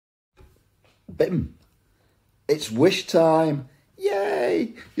bim. It's Wish time.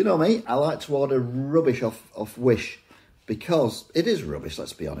 Yay! You know me, I like to order rubbish off Wish because it is rubbish,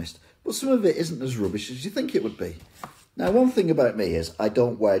 let's be honest. But some of it isn't as rubbish as you think it would be. Now, one thing about me is I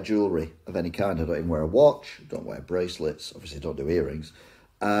don't wear jewellery of any kind. I don't even wear a watch, don't wear bracelets, obviously I don't do earrings,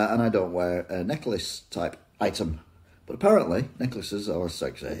 and I don't wear a necklace type item. But apparently, necklaces are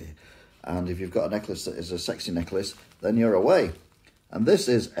sexy. And if you've got a necklace that is a sexy necklace, then you're away. And this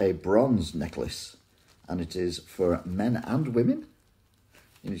is a bronze necklace. And it is for men and women.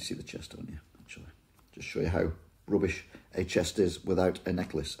 You need to see the chest, don't you, actually? Just show you how rubbish a chest is without a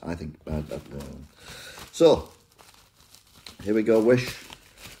necklace, I think. So, here we go, Wish.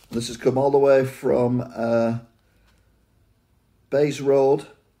 This has come all the way from Bays Road,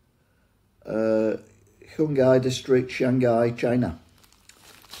 Hungai District, Shanghai, China.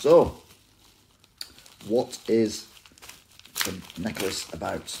 So, what is the necklace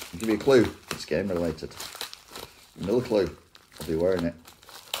about? I'll give you a clue. It's game related. Another clue. I'll be wearing it.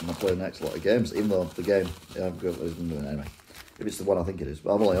 I'm not playing next lot of games, even though the game, yeah, I'm good anyway. If it's the one I think it is,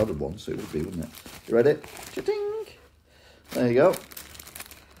 but I've only ordered one, so it would be, wouldn't it? You ready? Cha-ting! There you go.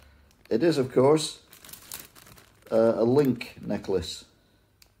 It is, of course, a link necklace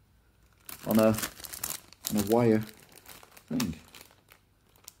on a wire thing.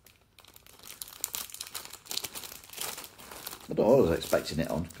 I don't know what I was expecting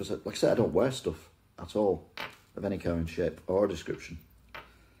it on, because, like I said, I don't wear stuff at all of any kind, shape, or description.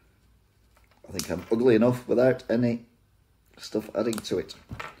 I think I'm ugly enough without any stuff adding to it.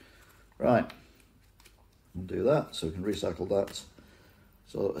 Right, we'll do that so we can recycle that.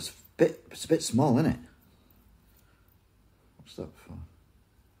 So it's a bit small, isn't it? What's that for?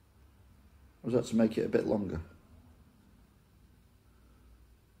 Was that to make it a bit longer?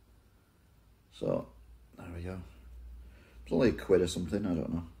 So there we go. It's only £1 or something. I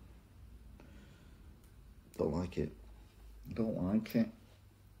don't know. Don't like it. Don't like it.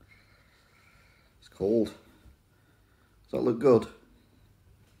 It's cold. Does that look good? To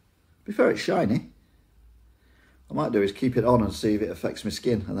be fair, it's shiny. What I might do is keep it on and see if it affects my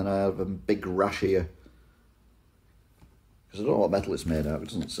skin, and then I have a big rash here. Because I don't know what metal it's made out of, it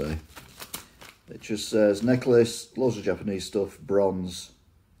doesn't say. It just says necklace, loads of Japanese stuff, bronze.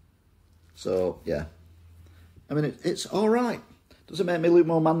 So, yeah. I mean, it's alright. Does it make me look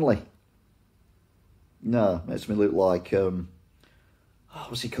more manly? No, it makes me look like,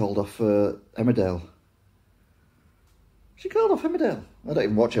 what's he called off Emmerdale? What's he called off Emmerdale? I don't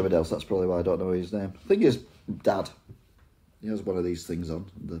even watch Emmerdale, so that's probably why I don't know his name. I think his dad. He has one of these things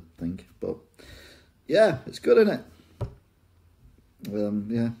on, the thing. But, yeah, it's good, isn't it?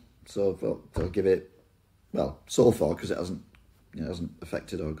 Yeah, so I'll give it, well, so far, because it hasn't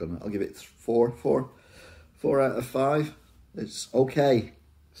affected or gone, I'll give it 4 out of 5. It's okay.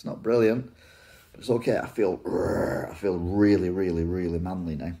 It's not brilliant, but it's okay. I feel really, really, really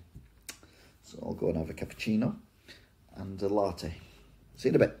manly now. So I'll go and have a cappuccino and a latte. See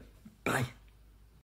you in a bit. Bye.